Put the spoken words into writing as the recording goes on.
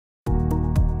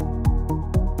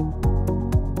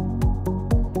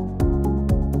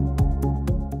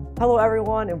Hello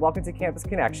everyone and welcome to Campus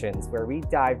Connections, where we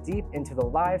dive deep into the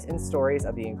lives and stories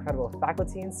of the incredible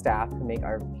faculty and staff who make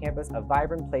our campus a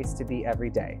vibrant place to be every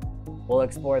day. We'll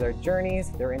explore their journeys,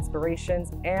 their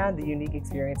inspirations, and the unique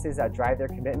experiences that drive their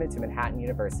commitment to Manhattan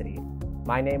University.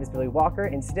 My name is Billy Walker,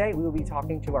 and today we will be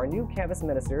talking to our new campus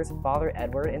ministers, Father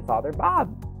Edward and Father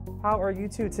Bob. How are you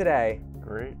two today?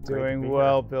 Great. Doing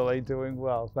well, Billy, doing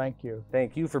well. Thank you.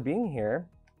 Thank you for being here,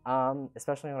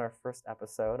 especially on our first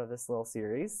episode of this little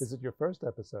series. Is it your first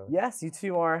episode? Yes, you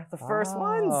two are the first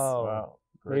ones. Wow.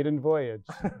 Maiden voyage.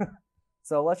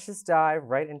 So let's just dive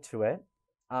right into it.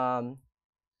 Can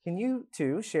you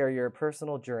two share your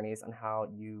personal journeys on how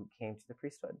you came to the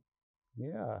priesthood?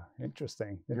 Yeah,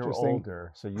 interesting. You're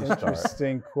older, so you start.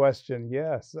 Interesting question,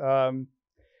 yes.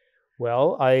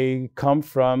 Well, I come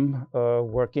from a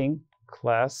working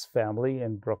class family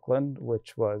in Brooklyn,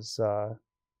 which was a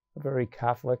very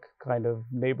Catholic kind of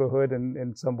neighborhood, and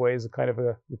in some ways a kind of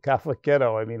a Catholic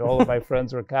ghetto. I mean, all of my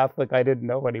friends were Catholic. I didn't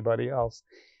know anybody else.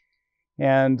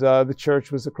 And the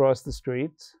church was across the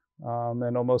street,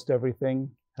 and almost everything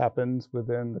happened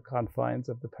within the confines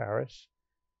of the parish.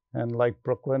 And like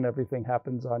Brooklyn, everything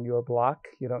happens on your block.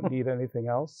 You don't need anything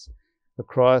else.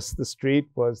 Across the street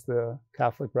was the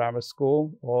Catholic grammar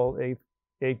school, all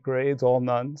eight grades, all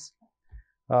nuns.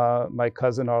 My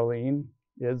cousin Arlene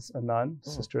is a nun,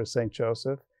 sister of St.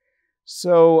 Joseph.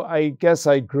 So I guess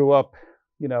I grew up,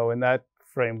 in that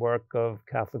framework of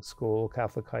Catholic school,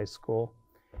 Catholic high school.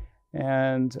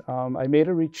 And I made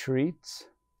a retreat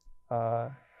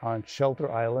on Shelter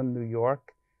Island, New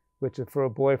York, which for a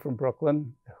boy from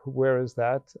Brooklyn, where is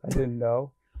that? I didn't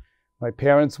know. My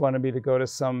parents wanted me to go to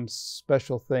some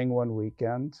special thing one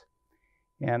weekend,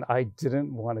 and I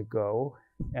didn't want to go.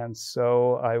 And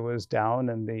so I was down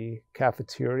in the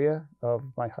cafeteria of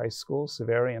my high school,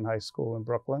 Severian High School in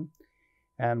Brooklyn,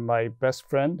 and my best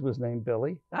friend was named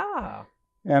Billy.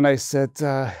 And I said,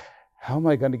 how am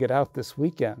I going to get out this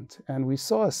weekend? And we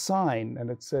saw a sign, and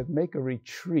it said, make a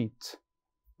retreat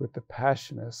with the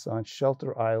Passionists on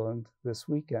Shelter Island this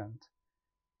weekend.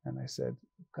 And I said,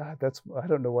 God, I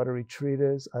don't know what a retreat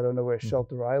is. I don't know where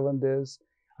Shelter Island is.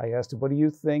 I asked him, what do you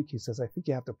think? He says, I think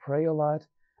you have to pray a lot.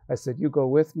 I said, you go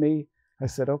with me. I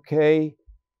said, okay.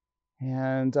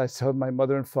 And I told my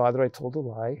mother and father, I told a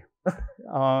lie,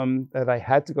 that I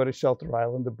had to go to Shelter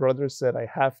Island. The brothers said, I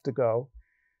have to go.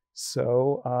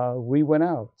 So we went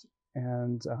out,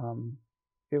 and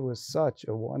it was such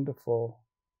a wonderful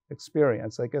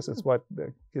experience. I guess it's what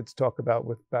the kids talk about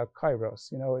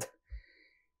Kairos.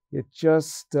 It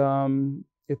just,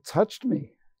 it touched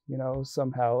me,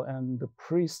 somehow. And the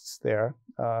priests there,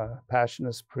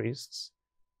 Passionist priests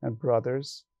and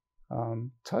brothers,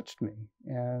 touched me.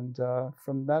 And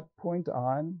from that point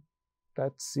on,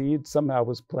 that seed somehow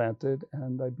was planted,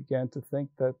 and I began to think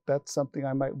that that's something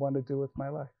I might want to do with my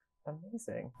life.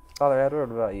 Amazing. Father Edward,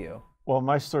 what about you? Well,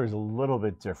 my story is a little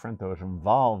bit different, though it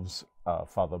involves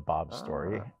Father Bob's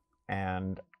story.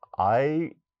 And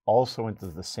I also went to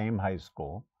the same high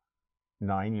school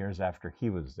 9 years after he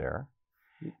was there.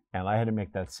 And I had to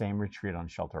make that same retreat on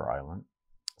Shelter Island.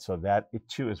 So that,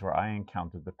 too, is where I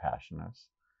encountered the Passionists.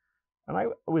 And I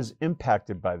was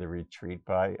impacted by the retreat,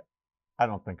 but I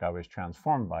don't think I was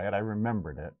transformed by it. I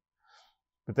remembered it.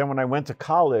 But then when I went to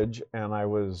college and I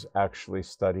was actually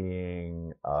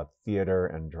studying theater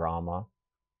and drama,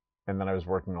 and then I was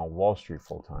working on Wall Street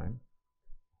full time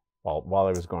while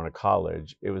I was going to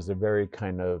college, it was a very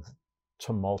kind of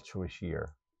tumultuous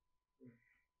year.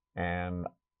 And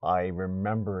I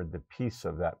remembered the peace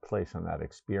of that place and that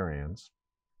experience.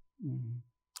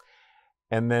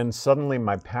 And then suddenly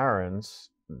my parents,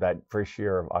 that first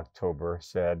year of October,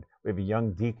 said, we have a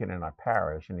young deacon in our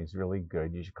parish and he's really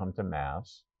good. You should come to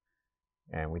Mass.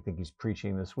 And we think he's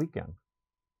preaching this weekend.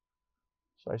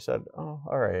 So I said, oh,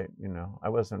 all right. I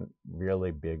wasn't really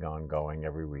big on going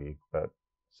every week, but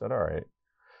I said, all right.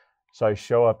 So I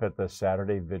show up at the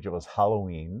Saturday vigil. It was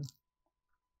Halloween.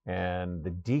 And the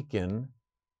deacon,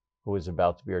 who was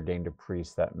about to be ordained a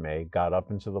priest that May, got up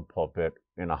into the pulpit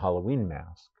in a Halloween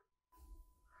mask.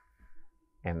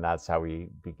 And that's how we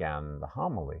began the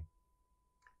homily.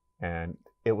 And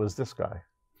it was this guy.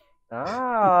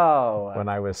 Oh. When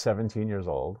I was 17 years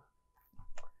old.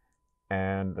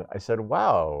 And I said,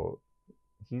 wow,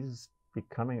 he's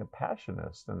becoming a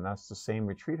Passionist. And that's the same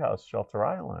retreat house, Shelter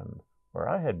Island, where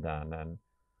I had been. And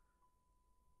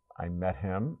I met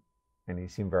him, and he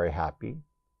seemed very happy.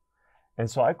 And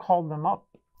so I called them up,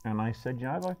 and I said,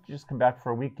 I'd like to just come back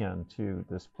for a weekend to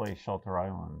this place, Shelter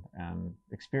Island, and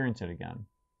experience it again.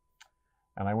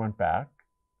 And I went back,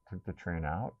 took the train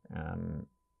out, and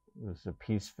it was a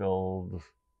peace-filled,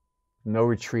 no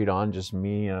retreat on, just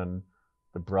me and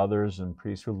the brothers and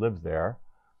priests who lived there.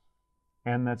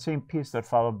 And that same peace that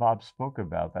Father Bob spoke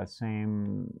about, that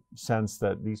same sense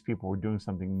that these people were doing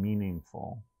something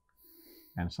meaningful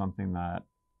and something that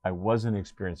I wasn't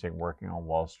experiencing working on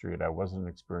Wall Street. I wasn't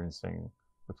experiencing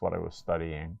with what I was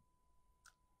studying.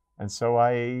 And so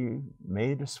I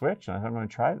made a switch and I thought, I'm going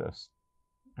to try this.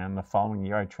 And the following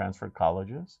year, I transferred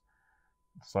colleges,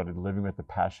 started living with the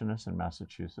Passionists in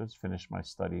Massachusetts, finished my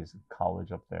studies at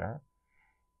college up there.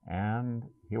 And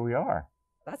here we are.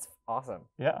 That's awesome.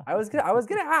 Yeah. I was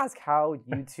gonna ask how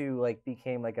you two like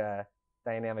became like a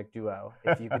dynamic duo,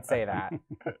 if you could say that.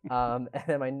 And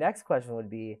then my next question would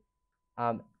be,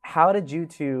 how did you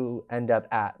two end up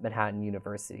at Manhattan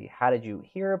University? How did you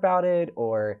hear about it,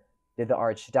 or did the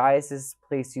Archdiocese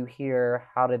place you here?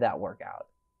 How did that work out?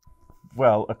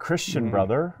 Well, a Christian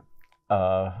brother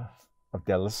of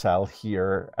De La Salle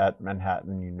here at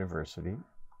Manhattan University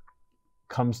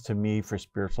comes to me for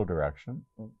spiritual direction.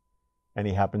 And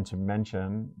he happened to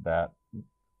mention that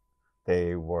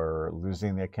they were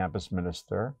losing their campus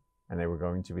minister and they were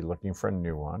going to be looking for a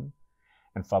new one.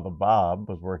 And Father Bob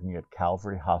was working at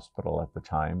Calvary Hospital at the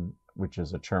time, which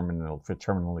is for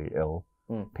terminally ill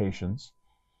patients.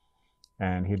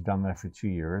 And he'd done that for 2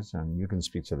 years, and you can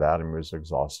speak to that, and it was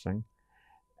exhausting.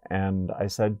 And I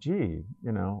said, gee,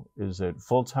 you know, is it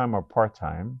full-time or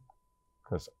part-time?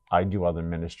 Because I do other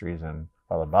ministries and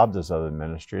Father Bob does other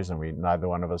ministries, and neither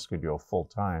one of us could do a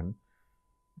full-time.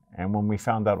 And when we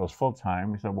found out it was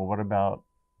full-time, we said, well, what about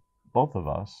both of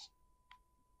us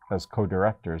as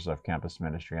co-directors of campus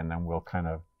ministry, and then we'll kind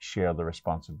of share the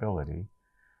responsibility.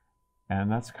 And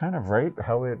that's kind of right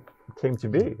how it came to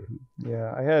be.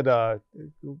 Yeah, I had a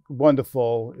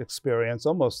wonderful experience,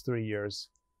 almost 3 years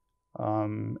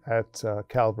at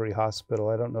Calvary Hospital.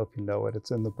 I don't know if you know it.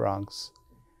 It's in the Bronx.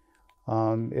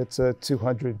 It's a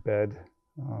 200-bed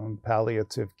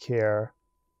palliative care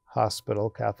hospital,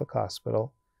 Catholic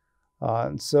hospital.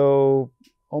 And so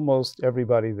almost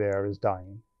everybody there is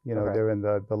dying. You know, they're in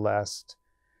the last,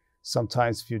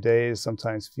 sometimes few days,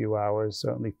 sometimes few hours,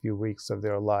 certainly few weeks of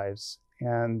their lives.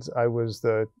 And I was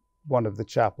one of the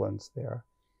chaplains there.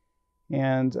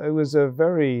 And it was a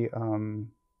very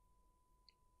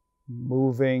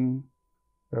moving,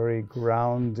 very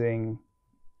grounding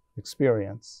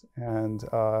experience. And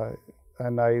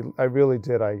I really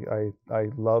did. I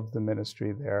loved the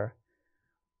ministry there.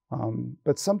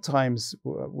 But sometimes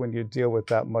when you deal with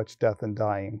that much death and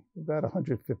dying, about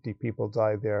 150 people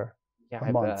die there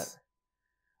a month.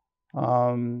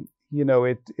 You know,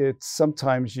 it's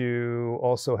sometimes you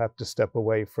also have to step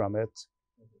away from it.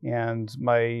 And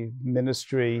my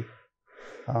ministry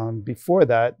before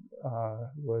that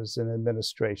was in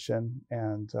administration,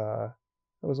 and I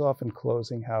was often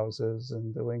closing houses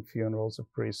and doing funerals of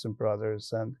priests and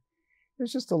brothers, and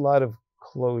there's just a lot of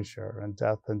closure and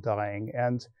death and dying.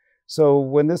 And so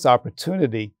when this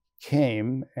opportunity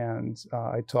came, and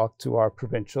I talked to our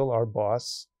provincial, our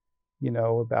boss, you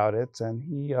know, about it, and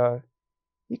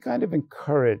he kind of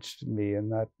encouraged me in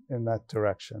that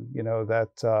direction. You know,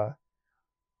 that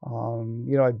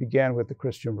you know, I began with the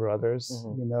Christian Brothers,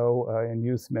 you know, in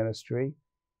youth ministry,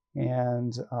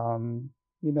 and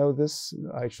you know, this,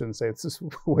 I shouldn't say it's this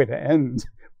way to end,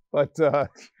 but I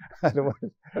don't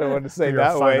want to say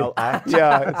that way. Act.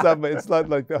 Yeah, it's not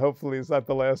like hopefully it's not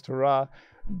the last hurrah,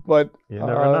 but you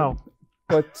never know.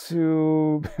 But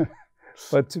to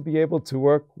be able to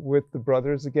work with the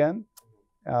brothers again,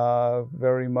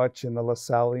 very much in the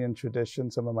LaSallian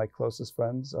tradition. Some of my closest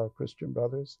friends are Christian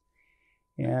Brothers,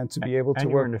 and to be able to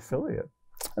work. You're an affiliate.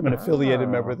 I'm an affiliated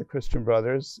member of the Christian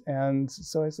Brothers, and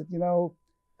so I said, you know,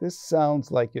 this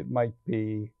sounds like it might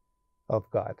be of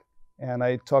God. And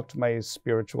I talked to my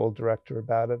spiritual director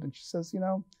about it, and she says, you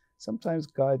know, sometimes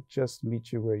God just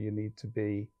meets you where you need to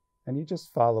be, and you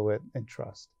just follow it and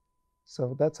trust.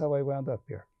 So that's how I wound up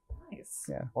here. Nice.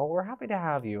 Yeah. Well, we're happy to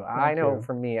have you. Thank I know you.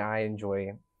 for me, I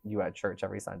enjoy you at church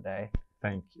every Sunday.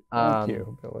 Thank you. Thank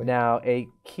you, Billy. Now, a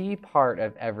key part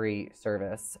of every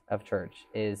service of church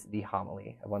is the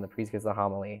homily, when the priest gives the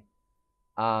homily.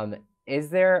 Is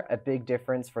there a big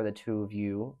difference for the two of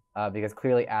you? Because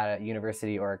clearly at a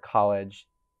university or a college,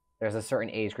 there's a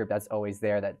certain age group that's always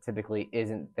there that typically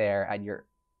isn't there at your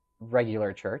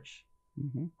regular church.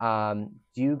 Do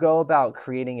you go about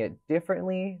creating it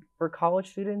differently for college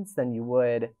students than you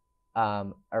would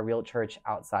a real church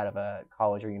outside of a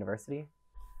college or university?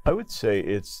 I would say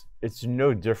it's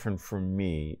no different for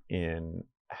me in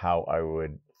how I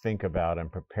would think about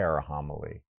and prepare a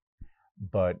homily.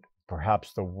 But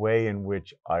perhaps the way in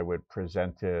which I would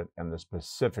present it and the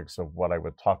specifics of what I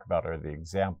would talk about or the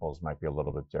examples might be a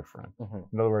little bit different.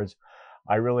 In other words,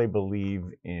 I really believe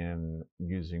in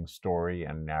using story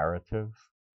and narrative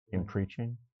in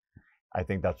preaching. I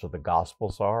think that's what the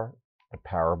Gospels are. The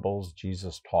parables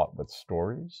Jesus taught with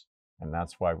stories, and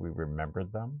that's why we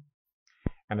remembered them.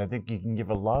 And I think you can give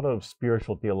a lot of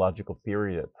spiritual theological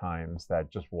theory at times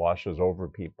that just washes over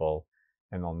people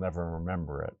and they'll never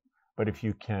remember it. But if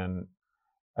you can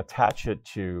attach it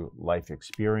to life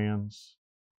experience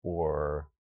or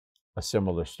a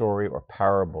similar story or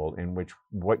parable in which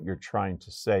what you're trying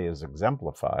to say is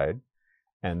exemplified,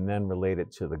 and then relate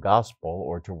it to the gospel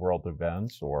or to world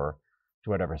events or to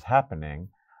whatever's happening,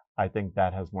 I think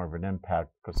that has more of an impact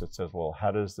because it says, well,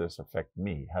 how does this affect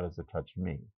me? How does it touch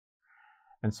me?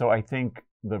 And so I think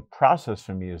the process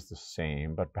for me is the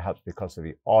same, but perhaps because of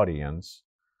the audience,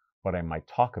 what I might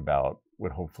talk about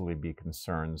would hopefully be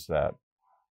concerns that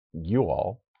you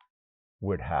all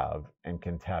would have and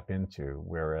can tap into,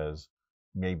 whereas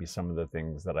maybe some of the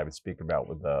things that I would speak about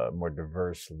with a more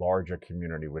diverse, larger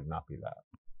community would not be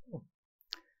that.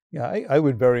 Yeah, I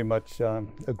would very much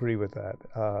agree with that,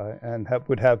 and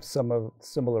would have some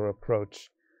similar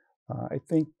approach. I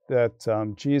think that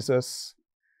Jesus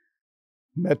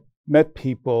met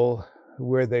people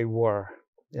where they were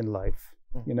in life,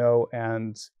 you know,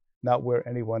 and not where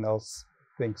anyone else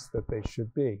thinks that they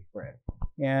should be. Right.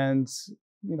 And,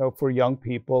 you know, for young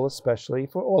people, especially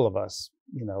for all of us,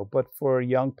 you know, but for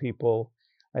young people,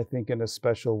 I think in a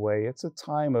special way, it's a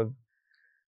time of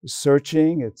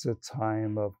searching, it's a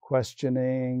time of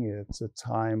questioning, it's a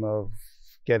time of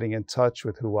getting in touch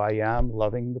with who I am,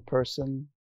 loving the person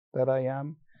that I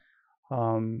am,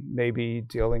 maybe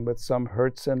dealing with some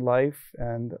hurts in life,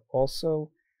 and also,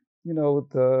 you know,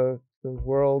 the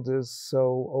world is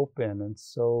so open in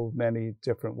so many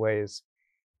different ways.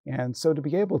 And so to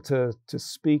be able to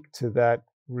speak to that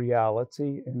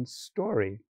reality in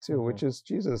story too, which is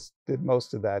Jesus did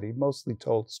most of that. He mostly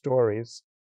told stories,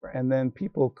 and then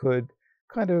people could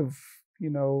kind of,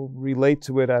 you know, relate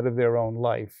to it out of their own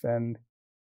life. And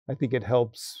I think it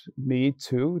helps me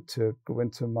too to go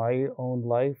into my own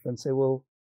life and say, well,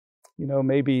 you know,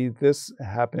 maybe this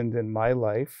happened in my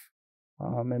life,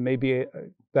 and maybe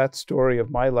that story of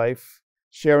my life,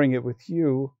 sharing it with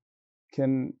you,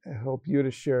 can help you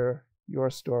to share your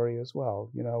story as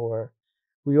well. You know, or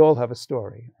we all have a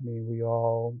story. I mean, we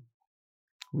all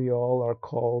are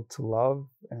called to love,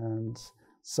 and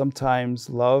sometimes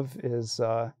love is,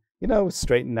 you know,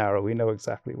 straight and narrow. We know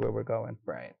exactly where we're going.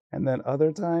 Right. And then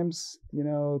other times, you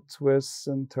know, twists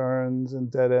and turns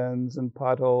and dead ends and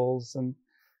potholes and,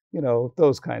 you know,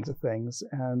 those kinds of things.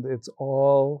 And it's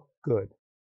all good.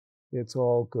 It's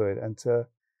all good. And to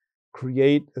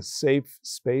create a safe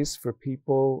space for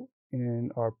people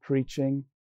in our preaching,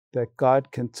 that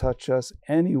God can touch us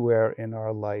anywhere in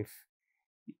our life,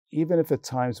 even if at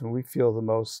times when we feel the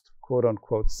most quote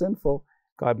unquote sinful,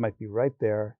 God might be right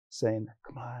there saying,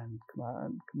 come on, come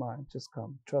on, come on, just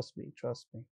come, trust me, trust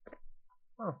me.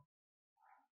 Oh,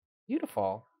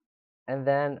 beautiful. And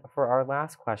then for our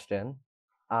last question,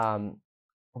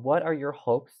 what are your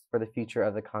hopes for the future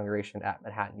of the congregation at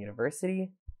Manhattan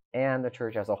University and the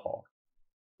church as a whole?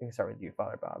 We can start with you,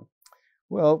 Father Bob.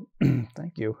 Well,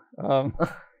 thank you.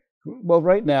 Well,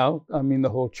 right now, I mean,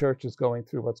 the whole church is going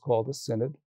through what's called a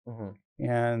synod.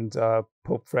 And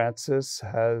Pope Francis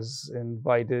has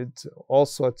invited all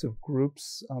sorts of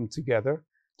groups together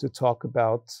to talk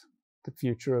about the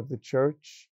future of the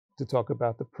church, to talk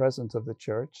about the present of the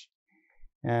church.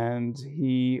 And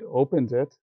he opened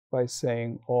it by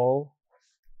saying, all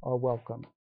are welcome.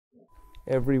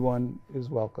 Everyone is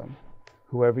welcome.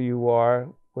 Whoever you are,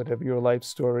 whatever your life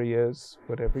story is,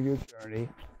 whatever your journey,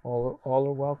 all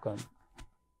are welcome.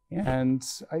 And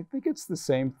I think it's the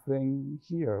same thing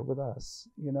here with us.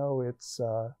 You know, it's,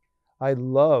 I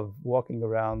love walking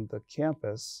around the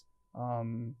campus.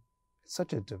 It's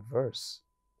such a diverse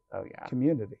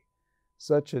community,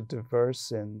 such a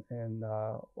diverse in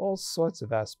all sorts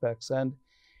of aspects. And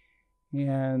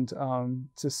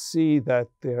to see that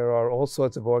there are all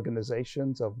sorts of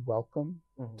organizations of welcome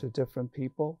to different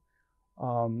people.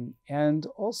 And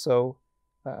also,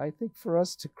 I think for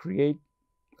us to create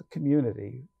a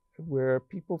community where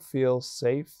people feel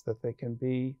safe, that they can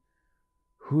be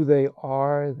who they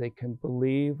are, they can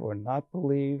believe or not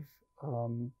believe.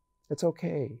 It's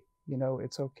okay, you know,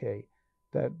 it's okay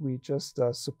that we just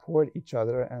support each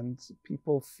other and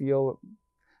people feel.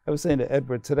 I was saying to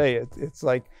Edward today, it's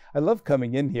like, I love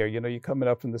coming in here, you know, you're coming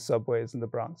up from the subways in the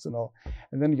Bronx and all,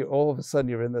 and then all of a sudden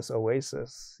you're in this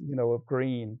oasis, you know, of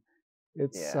green.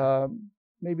 It's,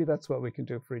 maybe that's what we can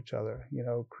do for each other. You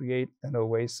know, create an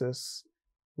oasis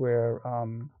where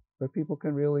people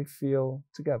can really feel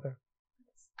together.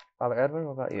 Father Edwin,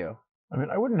 what about you? I mean,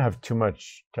 I wouldn't have too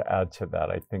much to add to that.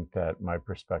 I think that my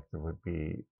perspective would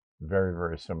be very,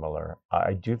 very similar.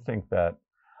 I do think that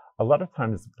a lot of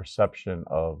times the perception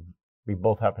of, we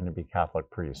both happen to be Catholic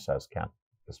priests as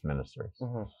campus ministers.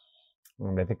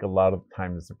 And I think a lot of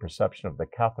times the perception of the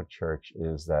Catholic Church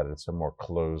is that it's a more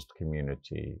closed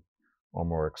community or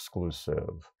more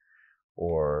exclusive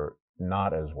or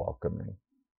not as welcoming.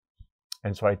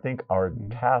 And so I think our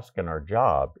task and our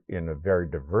job in a very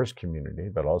diverse community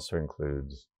that also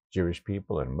includes Jewish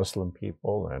people and Muslim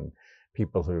people and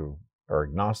people who are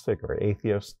agnostic or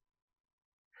atheists,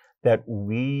 that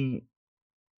we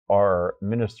are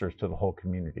ministers to the whole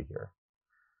community here.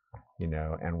 You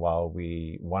know, and while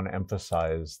we want to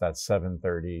emphasize that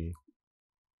 7:30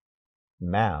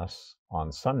 Mass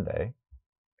on Sunday,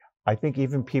 I think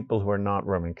even people who are not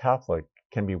Roman Catholic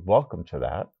can be welcome to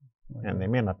that. And they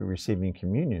may not be receiving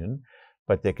communion,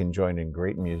 but they can join in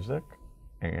great music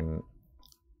and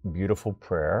beautiful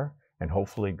prayer and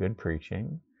hopefully good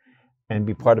preaching and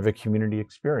be part of a community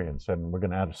experience. And we're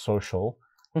going to add a social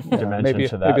dimension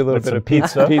to that. Maybe a little bit of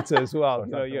pizza as well.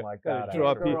 You know, you like that.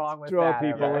 Draw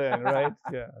people in, right?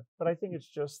 Yeah. But I think it's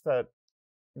just that,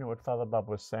 you know, what Father Bob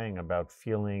was saying about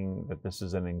feeling that this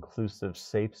is an inclusive,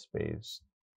 safe space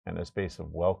and a space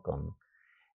of welcome.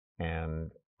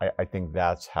 And I think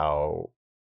that's how,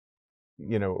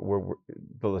 you know,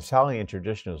 the Italian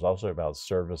tradition is also about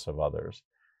service of others,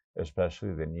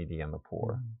 especially the needy and the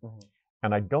poor.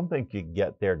 And I don't think you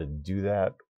get there to do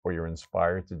that, or you're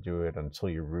inspired to do it, until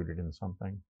you're rooted in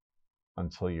something,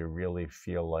 until you really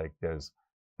feel like there's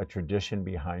a tradition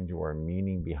behind you or a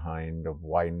meaning behind of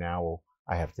why now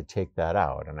I have to take that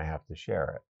out and I have to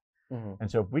share it.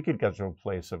 And so if we could get to a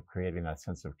place of creating that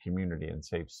sense of community and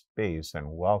safe space and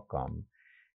welcome,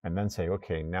 and then say,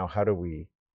 okay, now how do we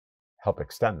help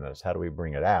extend this? How do we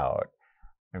bring it out?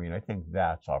 I mean, I think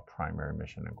that's our primary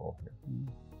mission and goal here.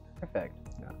 Perfect.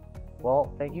 Yeah.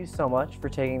 Well, thank you so much for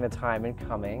taking the time and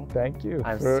coming. Thank you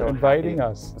I'm for so inviting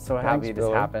happy. us. So happy this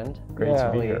happened. Great to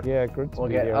be here. Yeah, good to We'll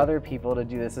be get here. other people to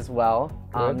do this as well.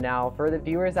 Now, for the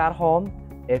viewers at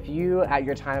home, if you, at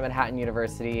your time at Manhattan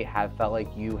University, have felt like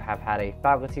you have had a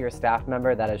faculty or staff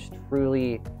member that has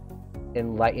truly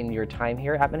enlightened your time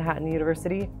here at Manhattan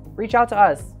University, reach out to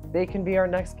us. They can be our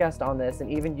next guest on this,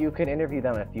 and even you can interview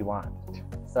them if you want.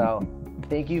 So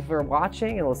thank you for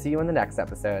watching, and we'll see you in the next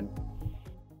episode.